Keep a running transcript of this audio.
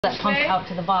that pump out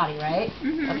to the body, right?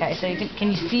 Mm-hmm. Okay, so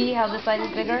can you see how this side is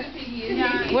bigger?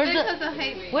 Yeah.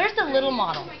 Where's the little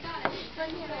model?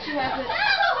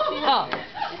 Oh,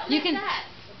 you can.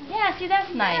 Yeah, see,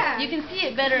 that's nice. Yeah. You can see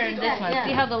it better in this one.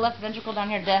 See how the left ventricle down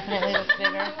here definitely looks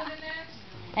bigger,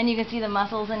 and you can see the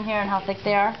muscles in here and how thick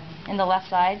they are in the left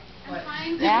side.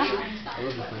 Yeah.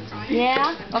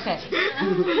 Yeah. Okay.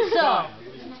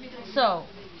 So,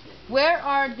 where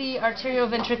are the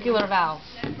atrioventricular valves?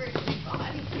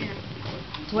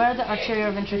 Where are the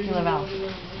atrioventricular valves?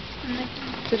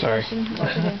 Sorry.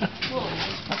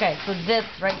 Okay, so this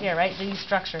right here, right? These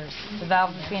structures, the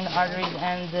valves between the arteries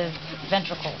and the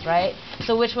ventricles, right?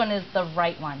 So which one is the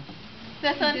right one?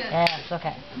 This one? Yes,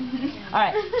 okay. All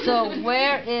right, so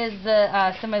where is the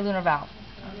semilunar valve?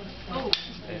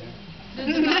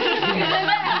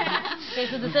 Okay,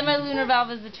 so the semilunar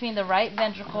valve is between the right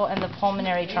ventricle and the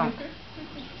pulmonary trunk.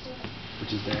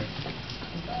 Which is there.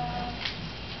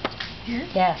 Here?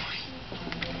 Yes.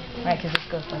 Right, because this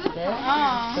goes like this.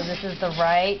 So this is the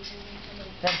right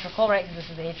ventricle, right? Because this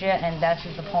is the atria, and that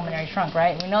is the pulmonary trunk,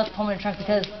 right? And we know it's pulmonary trunk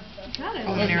because it's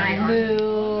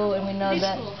blue, and we know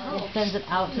that it sends it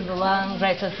out to the lungs,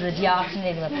 right? So it's the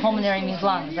deoxygenated. But pulmonary means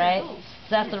lungs, right? So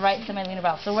that's the right semilunar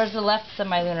valve. So where's the left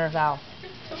semilunar valve?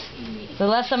 The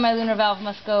left semilunar valve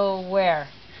must go where?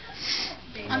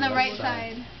 On the right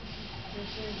side.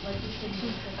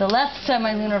 The left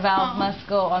semilunar valve must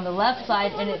go on the left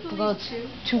side, and it goes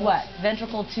to what?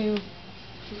 Ventricle to?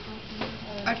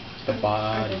 The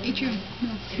body. Atrium.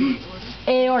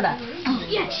 Aorta. Oh,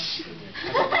 yes.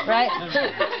 Right?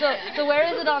 So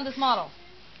where is it on this model?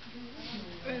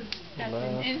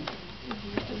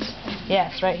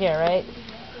 Yes, right here, right?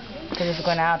 Because it's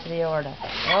going out to the aorta.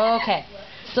 Okay.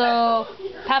 So,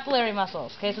 papillary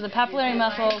muscles. Okay, so the papillary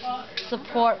muscles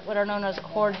support what are known as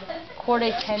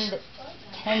chordae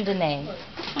tendinae.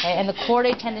 Okay, and the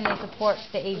chordae tendinae supports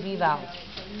the AV valve.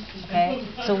 Okay,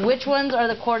 so which ones are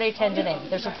the chordae tendinae?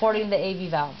 They're supporting the AV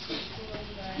valve.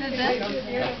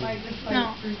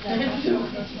 No.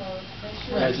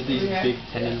 Right, so these big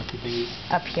tendon things.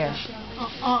 Up here.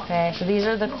 Okay, so these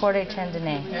are the chordae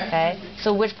tendinae. Okay,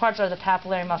 so which parts are the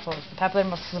papillary muscles? The papillary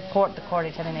muscles support the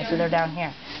chordae tendinae, so they're down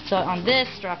here. So on this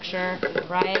structure,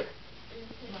 right,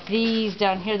 these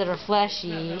down here that are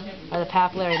fleshy are the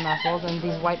papillary muscles, and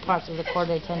these white parts are the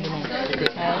chordae tendinae.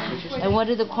 Okay, and what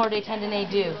do the chordae tendinae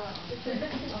do?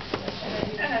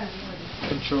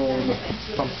 Control the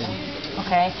pumping.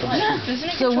 Okay. Doesn't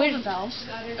it So control the valves?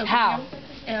 How?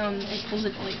 It pulls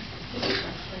it like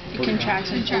it contracts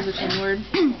and pulls it inward,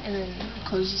 and then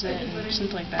closes it and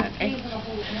something like that. Eh?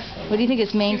 What do you think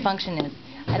its main function is?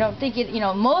 I don't think it.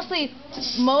 Mostly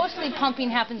pumping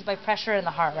happens by pressure in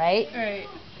the heart, right? Right.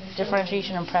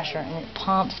 Differentiation and pressure, and it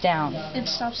pumps down. It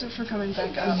stops it from coming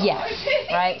back up. Yes,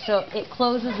 right? So it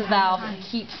closes the valve and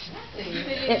keeps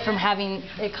it from having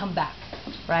it come back,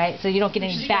 right? So you don't get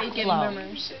any backflow.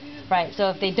 Right, so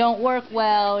if they don't work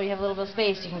well, or you have a little bit of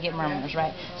space, you can get murmurs,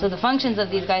 right? So the functions of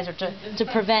these guys are to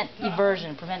prevent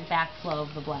eversion, prevent backflow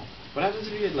of the blood. What happens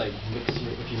if you get like mix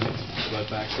blood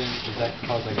back in? Does that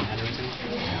cause like an aneurysm?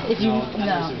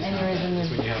 Aneurysm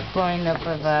is blowing up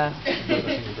of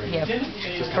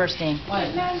bursting.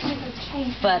 But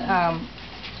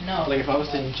like if I was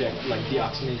to inject like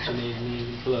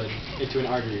deoxygenated blood into an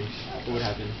artery, what would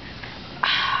happen?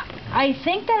 I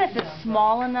think that if it's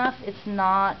small enough, it's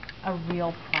not a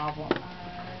real problem.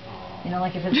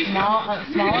 Like if it's small enough.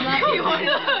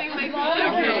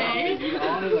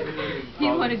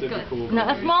 No,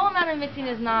 a small amount of mixing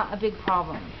is not a big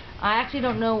problem. I actually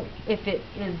don't know if it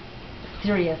is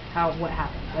serious what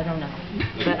happens. I don't know.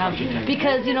 But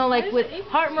because like with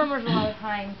heart murmurs, a lot of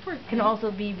times can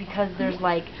also be because there's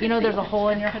there's a hole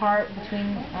in your heart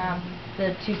between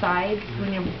the two sides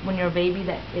when you're a baby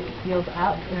that it seals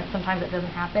up, and sometimes that doesn't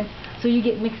happen. So you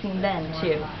get mixing then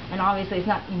too. And obviously it's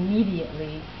not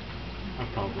immediately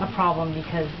a problem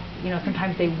because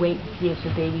sometimes they wait to see if the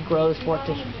baby grows for it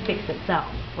to fix itself,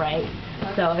 right?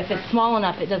 So if it's small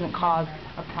enough, it doesn't cause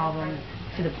a problem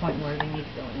to the point where they need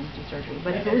to go in and do surgery.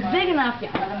 But if it was big enough,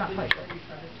 yeah, I'm not quite sure.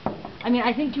 I mean,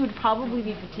 I think you would probably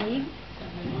be fatigued,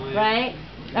 right?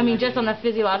 I mean, just on a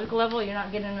physiological level, you're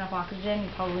not getting enough oxygen.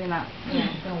 You're probably not going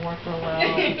to work real well.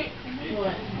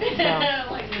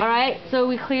 So, all right, so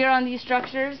we clear on these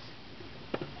structures?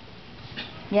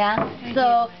 Yeah?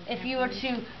 So if you were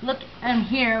to look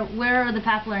here, where are the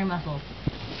papillary muscles?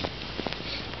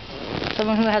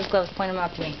 Someone who has gloves, point them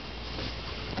out to me.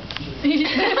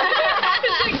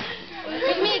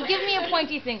 Give me a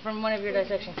pointy thing from one of your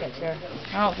dissection kits here.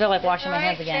 I don't feel like washing my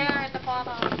hands again. At the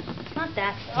bottom. It's not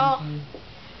that stinky.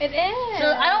 It is. So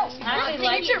I don't actually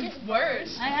like.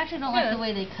 worse. I actually don't like the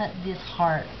way they cut this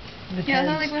heart. Because Yeah, that's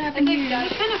not like what happened here.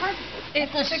 It's kind of hard. it's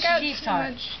a took out sheep's so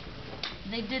heart. much.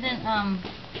 They didn't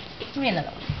give me another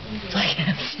one.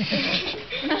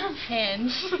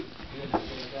 Hands.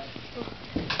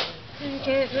 You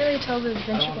can't really tell the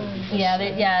ventricle. Yeah,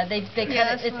 they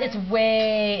cut it. It's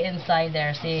way inside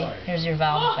there. See, here's your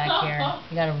valve back here.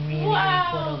 You gotta really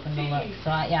pull it open to look.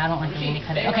 So I don't like the way they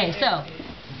cut it. Okay, so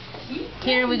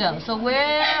here we go. So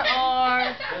where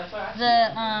are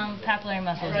the papillary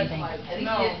muscles? You think?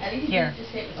 Here.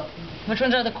 Which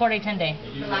ones are the chordae tendae?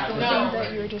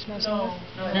 That you were just messing with.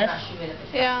 This?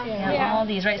 Yeah. All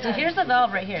these, right? So here's the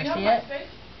valve right here. See it?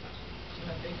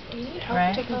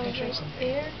 Right?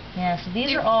 Yeah, so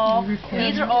these are all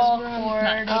chordae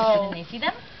tendae. See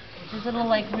them? These little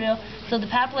like real. So the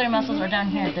papillary muscles are down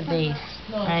here at the base,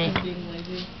 right?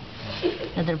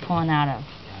 That they're pulling out of.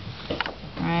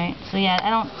 Right? So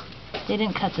yeah, they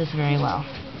didn't cut this very well.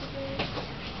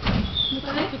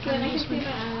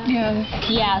 Yeah.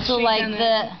 Yeah, so like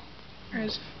the. Or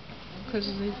as close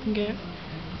as they can get.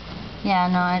 Yeah,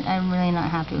 no, I'm really not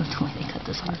happy with the way they cut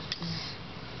this heart.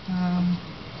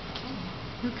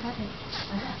 Who cut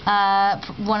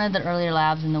it? One of the earlier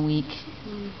labs in the week.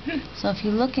 So if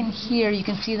you look in here, you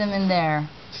can see them in there.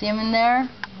 See them in there?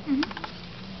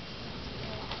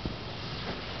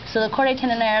 So the chordae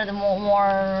tendae are the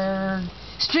more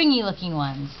stringy looking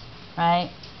ones, right?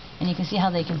 And you can see how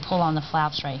they can pull on the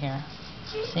flaps right here.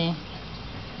 See?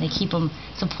 They keep them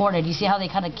supported. You see how they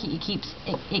kind of it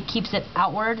keeps it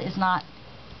outward. It's not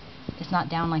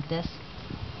down like this,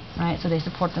 right? So they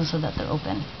support them so that they're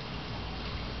open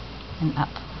and up.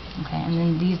 Okay, and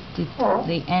then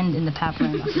they end in the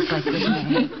papillary muscles like this.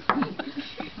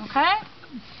 Okay.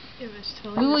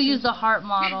 We will use the heart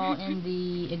model in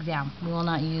the exam. We will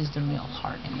not use the real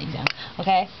heart in the exam.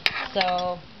 Okay?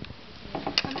 So.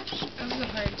 How much of the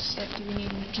heart stuff do we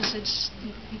need? Just it's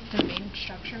the main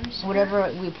structures?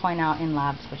 Whatever we point out in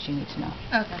labs, what you need to know.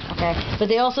 Okay. Okay? But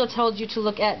they also told you to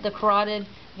look at the carotid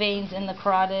veins and the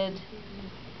carotid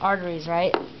arteries,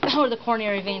 right? Or the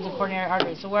coronary veins and coronary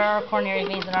arteries. So where are coronary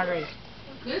veins and arteries?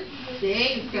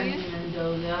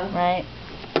 Right?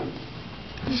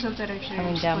 So that actually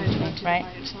Coming down, explains to right?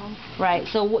 the itself. Right.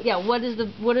 So what is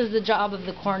the job of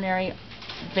the coronary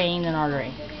vein and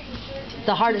artery?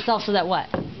 The heart itself, so that what?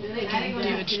 Do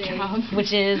its job.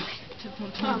 Which is To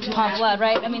pump blood,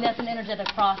 right? I mean, that's an energetic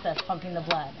process, pumping the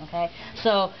blood, okay?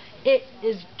 So it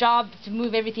is job to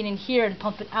move everything in here and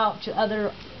pump it out to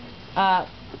other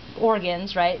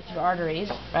organs, right, through arteries,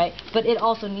 right? But it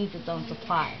also needs its own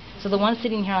supply. So the ones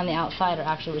sitting here on the outside are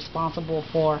actually responsible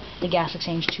for the gas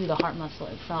exchange to the heart muscle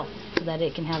itself, so that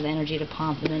it can have the energy to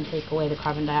pump and then take away the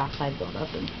carbon dioxide buildup.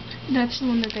 That's the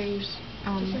one that they use.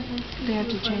 They have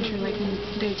to change for, like, when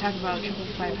they talk about triple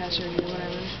bypass surgery or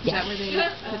whatever. Is that where they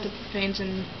put the veins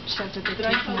and stuff that they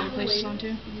take from other places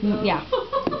onto? Yeah.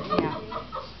 Yeah.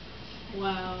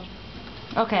 Wow.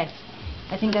 Okay.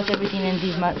 I think that's everything in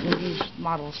these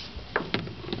models.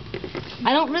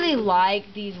 I don't really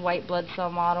like these white blood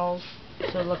cell models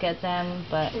to look at them,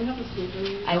 but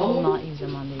I will not use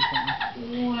them on the exam.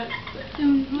 What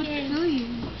will you?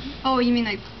 Oh, you mean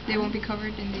like they won't be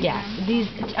covered in the Yeah.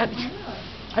 exam?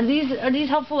 Are these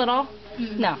helpful at all?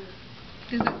 No.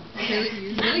 We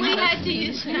had to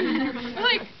use them.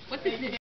 Like, what is it?